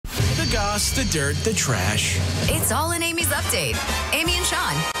goss, the dirt, the trash. It's all in Aimee's update. Aimee and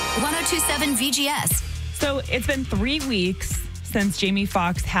Shawn, 102.7 VGS. So it's been 3 weeks since Jamie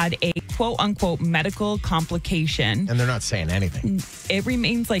Foxx had a quote-unquote medical complication. And they're not saying anything. It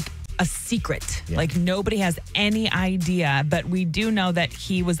remains like a secret. Yeah. Like nobody has any idea, but we do know that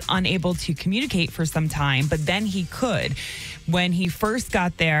he was unable to communicate for some time, but then he could. When he first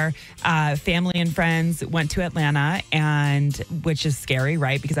got there, family and friends went to Atlanta, and which is scary,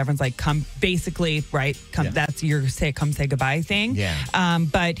 right? Because everyone's like, come, basically, right? Come, Yeah. that's your come say goodbye thing. Yeah.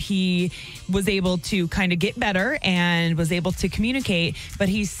 But he was able to kind of get better and was able to communicate, but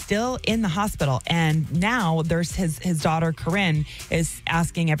he's still in the hospital. And now there's his daughter, Corinne, is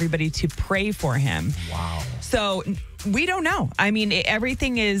asking everybody to pray for him. Wow. So we don't know. I mean,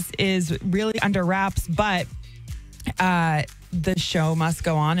 everything is really under wraps, but the show must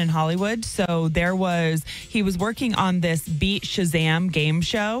go on in Hollywood. So he was working on this Beat Shazam game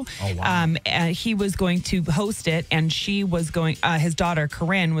show. Oh, wow. He was going to host it, and his daughter,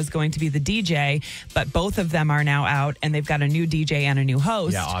 Corinne, was going to be the DJ, but both of them are now out, and they've got a new DJ and a new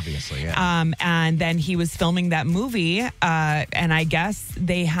host. Yeah, obviously, yeah. And then he was filming that movie, and I guess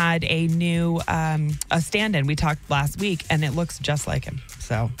they had a new a stand-in. We talked last week, and it looks just like him.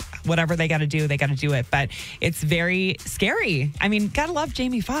 So whatever they got to do, they got to do it. But it's very scary. I mean, gotta love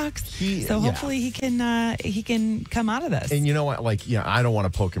Jamie Foxx. So hopefully he can come out of this. And you know what? Like, I don't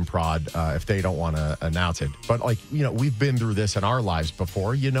want to poke and prod if they don't want to announce it. But like, we've been through this in our lives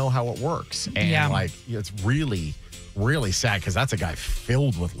before. You know how it works. And like, it's really, really sad because that's a guy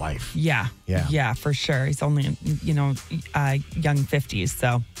filled with life. Yeah, for sure. He's only, young 50s,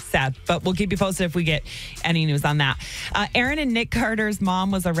 so sad. But we'll keep you posted if we get any news on that. Aaron and Nick Carter's mom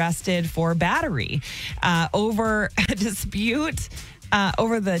was arrested for battery over a dispute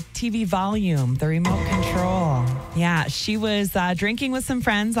over the TV volume, the remote control. Yeah, she was drinking with some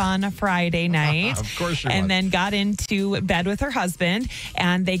friends on a Friday night. Of course she and was. then got into bed with her husband,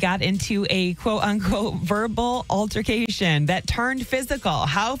 and they got into a quote-unquote verbal altercation that turned physical.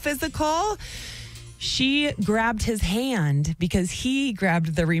 How physical? She grabbed his hand because he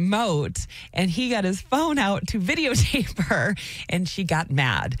grabbed the remote, and he got his phone out to videotape her, and she got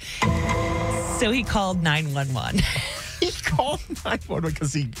mad. So he called 911. He called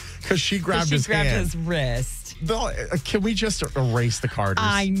 911 because she grabbed his hand. His wrist. Can we just erase the Carters?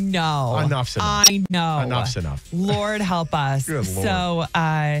 I know. Enough's enough. I know. Enough's enough. Lord help us. Good Lord.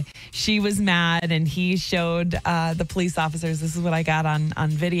 So she was mad, and he showed the police officers, this is what I got on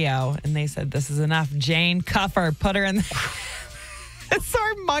video. And they said, this is enough. Jane, cuff her, put her in the... It's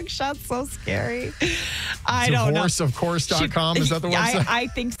our mugshot's so scary. I don't know. Divorceofcourse.com, is that the website? I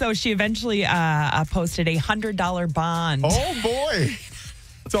think so. She eventually posted a $100 bond. Oh, boy.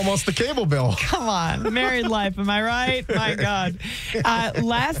 It's almost the cable bill. Come on. Married life. Am I right? My God.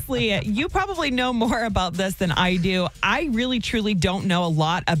 Lastly, you probably know more about this than I do. I really, truly don't know a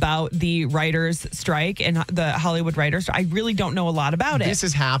lot about the writers' strike and the Hollywood writers' strike. I really don't know a lot about it. This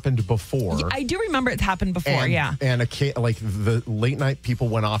has happened before. I do remember it's happened before, yeah. And like the late night people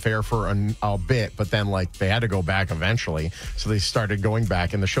went off air for a bit, but then like they had to go back eventually. So they started going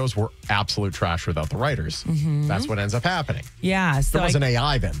back, and the shows were absolute trash without the writers. Mm-hmm. That's what ends up happening. Yeah. So there was an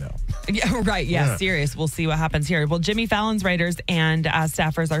AI then, though. Yeah, right. Yeah, serious. We'll see what happens here. Well, Jimmy Fallon's writers and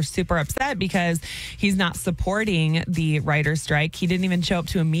staffers are super upset because he's not supporting the writers' strike. He didn't even show up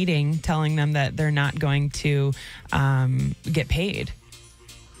to a meeting telling them that they're not going to get paid.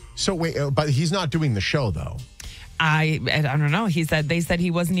 So wait, but he's not doing the show, though. I don't know. They said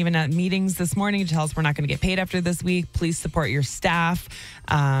he wasn't even at meetings this morning to tell us we're not going to get paid after this week. Please support your staff.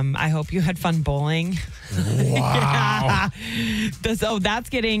 I hope you had fun bowling. Wow. So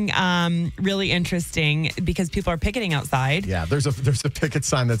that's getting really interesting because people are picketing outside. Yeah, there's a picket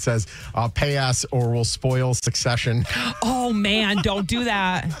sign that says, pay us or we'll spoil Succession. Oh, man, don't do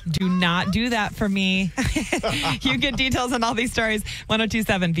that. Do not do that for me. You get details on all these stories,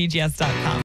 1027VGS.com.